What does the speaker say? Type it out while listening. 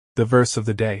The verse of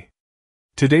the day.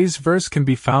 Today's verse can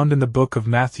be found in the book of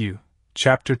Matthew,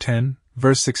 chapter 10,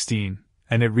 verse 16,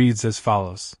 and it reads as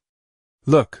follows.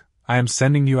 Look, I am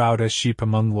sending you out as sheep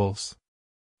among wolves.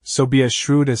 So be as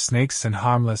shrewd as snakes and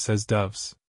harmless as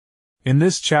doves. In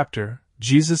this chapter,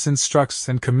 Jesus instructs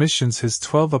and commissions his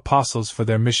 12 apostles for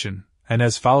their mission, and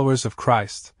as followers of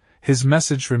Christ, his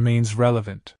message remains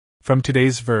relevant. From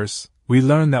today's verse, we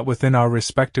learn that within our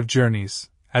respective journeys,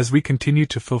 as we continue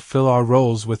to fulfill our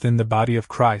roles within the body of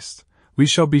Christ, we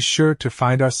shall be sure to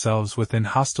find ourselves within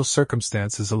hostile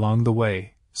circumstances along the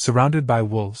way, surrounded by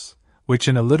wolves, which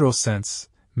in a literal sense,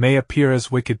 may appear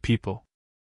as wicked people.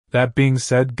 That being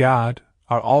said, God,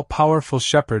 our all-powerful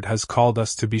shepherd, has called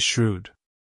us to be shrewd.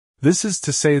 This is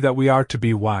to say that we are to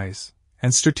be wise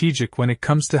and strategic when it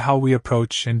comes to how we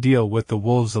approach and deal with the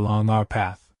wolves along our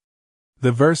path.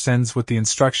 The verse ends with the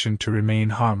instruction to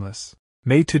remain harmless.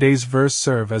 May today's verse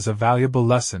serve as a valuable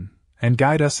lesson and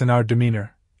guide us in our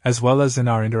demeanor, as well as in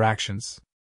our interactions.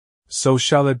 So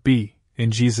shall it be, in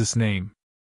Jesus' name.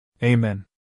 Amen.